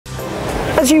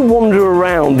As you wander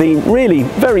around the really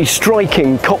very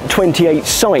striking COP28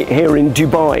 site here in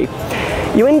Dubai,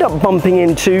 you end up bumping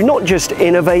into not just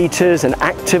innovators and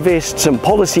activists and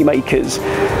policymakers,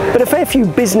 but a fair few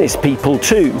business people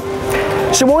too.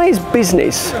 So why is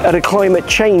business at a climate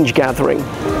change gathering?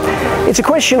 It's a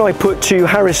question I put to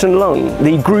Harrison Lung,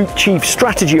 the Group Chief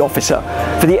Strategy Officer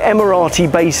for the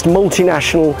Emirati-based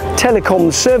multinational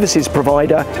telecom services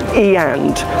provider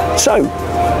E&. So,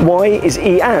 why is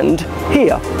E&.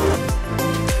 here?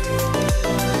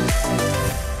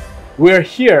 We're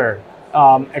here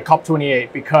at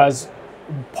COP28 because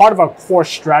part of our core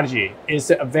strategy is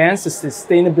to advance the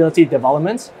sustainability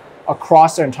development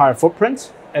across our entire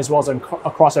footprint, as well as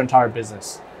across our entire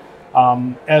business.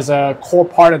 As a core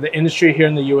part of the industry here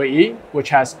in the UAE, which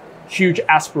has huge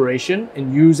aspiration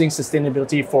in using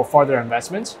sustainability for further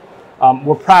investments,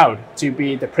 we're proud to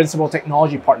be the principal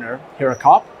technology partner here at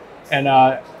COP, and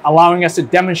allowing us to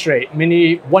demonstrate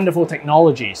many wonderful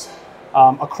technologies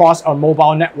across our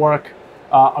mobile network,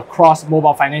 across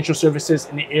mobile financial services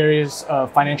in the areas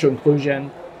of financial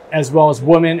inclusion, as well as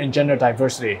women and gender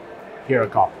diversity here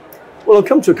at COP. Well, I'll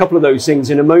come to a couple of those things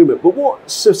in a moment, but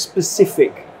what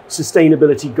specific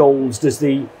sustainability goals does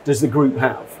the group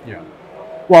have? Yeah.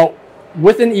 Well,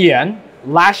 within EN,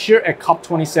 last year at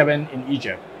COP27 in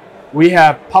Egypt, we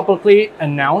have publicly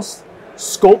announced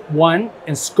Scope 1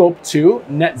 and Scope 2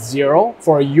 net zero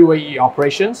for our UAE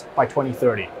operations by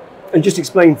 2030. And just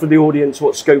explain for the audience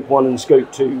what Scope 1 and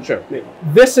Scope 2 Sure. mean.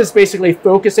 This is basically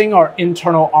focusing our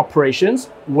internal operations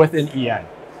within EN.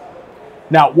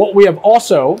 Now, what we have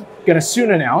also going to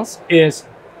soon announce is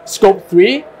Scope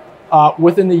 3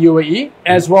 within the UAE,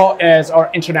 as well as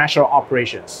our international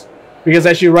operations. Because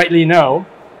as you rightly know,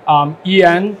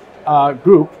 EN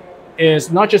Group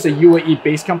is not just a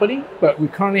UAE-based company, but we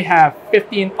currently have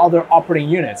 15 other operating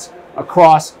units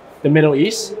across the Middle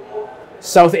East,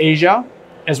 South Asia,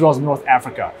 as well as North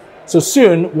Africa. So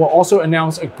soon, we'll also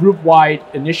announce a group-wide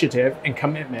initiative and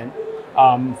commitment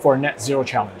for a net zero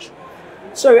challenge.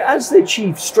 So as the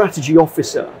Chief Strategy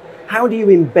Officer, how do you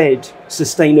embed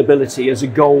sustainability as a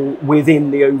goal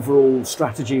within the overall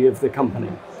strategy of the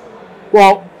company?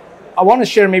 Well, I want to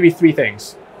share maybe three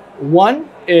things. One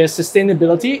is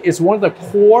sustainability is one of the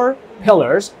core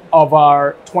pillars of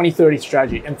our 2030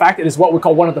 strategy. In fact, it is what we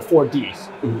call one of the 4 Ds.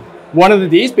 Mm-hmm. One of the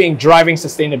Ds being driving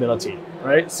sustainability,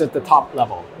 right? It's at the top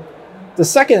level. The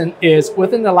second is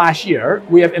within the last year,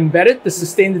 we have embedded the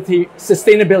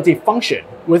sustainability function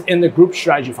within the group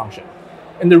strategy function.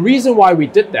 And the reason why we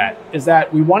did that is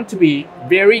that we want to be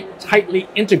very tightly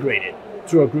integrated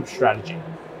through a group strategy.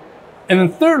 And then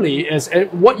thirdly is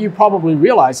what you probably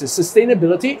realize is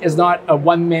sustainability is not a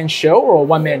one-man show or a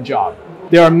one-man job.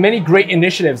 There are many great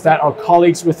initiatives that our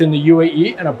colleagues within the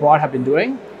UAE and abroad have been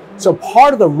doing. So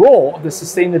part of the role of the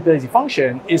sustainability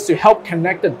function is to help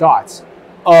connect the dots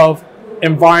of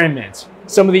environment,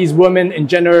 some of these women and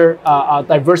gender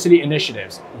diversity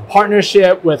initiatives,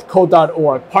 partnership with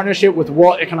Code.org, partnership with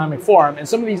World Economic Forum, and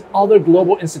some of these other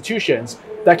global institutions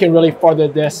that can really further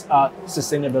this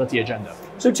sustainability agenda.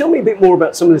 So tell me a bit more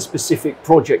about some of the specific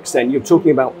projects then. You're talking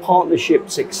about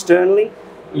partnerships externally,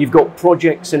 you've got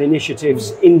projects and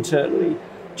initiatives internally.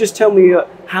 Just tell me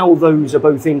how those are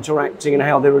both interacting and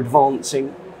how they're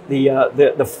advancing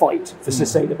the fight for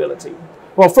sustainability.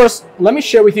 Well, first, let me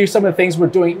share with you some of the things we're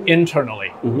doing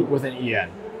internally within EN.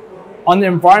 On the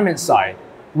environment side,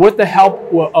 with the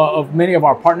help of many of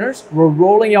our partners, we're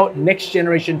rolling out next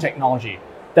generation technology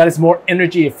that is more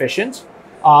energy efficient,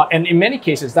 and in many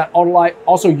cases that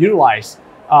also utilize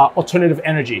alternative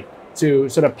energy to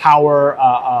sort of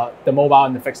power the mobile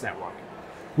and the fixed network.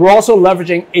 We're also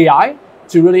leveraging AI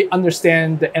to really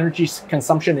understand the energy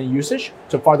consumption and usage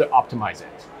to further optimize it.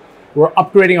 We're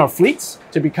upgrading our fleets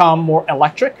to become more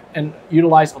electric and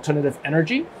utilize alternative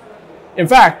energy. In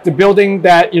fact, the building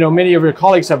that many of your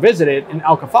colleagues have visited in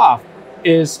Al Khafaf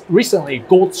is recently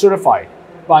gold certified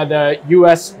by the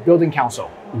US Building Council.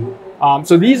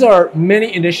 So these are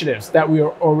many initiatives that we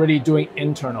are already doing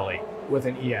internally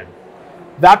within EN.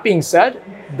 That being said,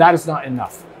 that is not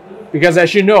enough. Because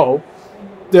as you know,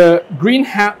 the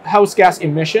greenhouse gas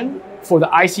emission for the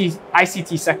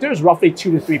ICT sector is roughly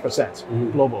 2 to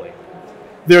 3% globally.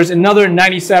 There's another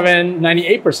 97,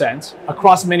 98%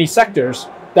 across many sectors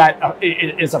that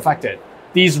is affected.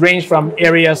 These range from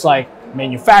areas like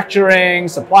manufacturing,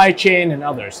 supply chain, and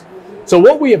others. So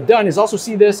what we have done is also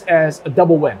see this as a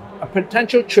double win, a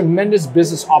potential tremendous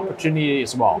business opportunity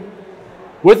as well.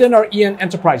 Within our EN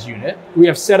Enterprise unit, we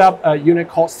have set up a unit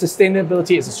called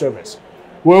Sustainability as a Service,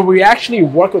 where we actually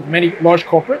work with many large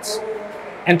corporates,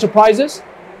 enterprises,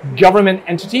 government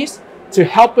entities to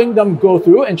helping them go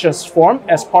through and transform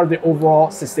as part of the overall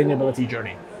sustainability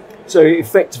journey. So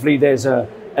effectively there's an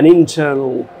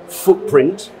internal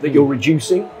footprint that you're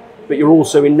reducing, but you're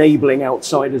also enabling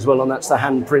outside as well, and that's the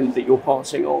handprint that you're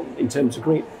passing on in terms of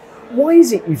green. Why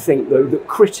is it, you think, though, that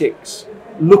critics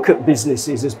look at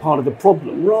businesses as part of the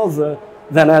problem rather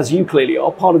than, as you clearly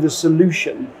are, part of the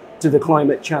solution to the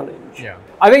climate challenge? Yeah,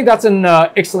 I think that's an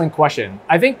excellent question.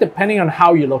 I think depending on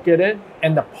how you look at it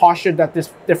and the posture that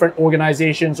this different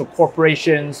organizations or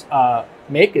corporations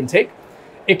make and take,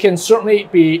 it can certainly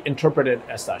be interpreted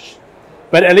as such.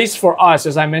 But at least for us,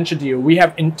 as I mentioned to you, we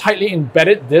have tightly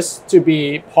embedded this to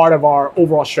be part of our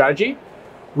overall strategy.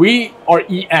 We are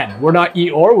EN, we're not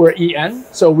EOR, we're EN.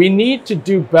 So we need to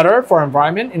do better for our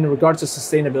environment in regards to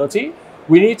sustainability.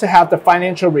 We need to have the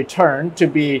financial return to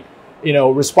be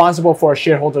responsible for our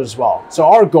shareholders as well. So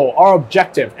our goal, our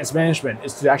objective as management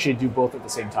is to actually do both at the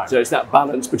same time. So it's that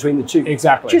balance between the two.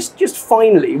 Exactly. Just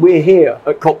finally, we're here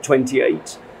at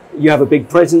COP28. You have a big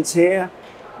presence here,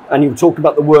 and you talk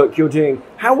about the work you're doing.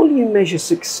 How will you measure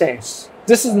success?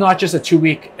 This is not just a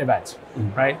 2-week event,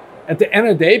 right? At the end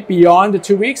of the day, beyond the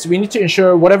 2 weeks, we need to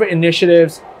ensure whatever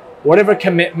initiatives, whatever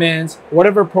commitments,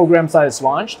 whatever programs that is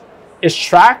launched is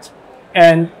tracked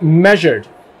and measured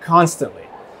constantly.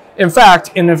 In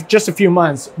fact, in just a few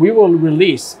months, we will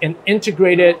release an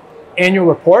integrated annual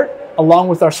report along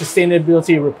with our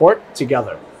sustainability report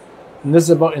together. And this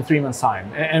is about in 3 months'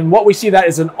 time. And what we see that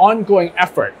is an ongoing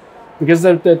effort because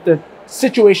the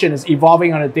situation is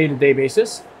evolving on a day-to-day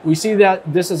basis. We see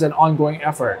that this is an ongoing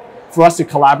effort for us to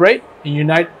collaborate and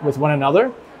unite with one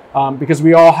another because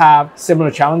we all have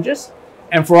similar challenges,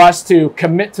 and for us to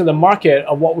commit to the market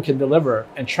of what we can deliver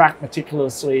and track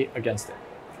meticulously against it.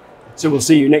 So we'll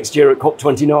see you next year at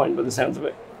COP29 by the sounds of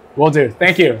it. Will do.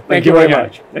 Thank you. Thank you very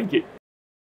much. Thank you.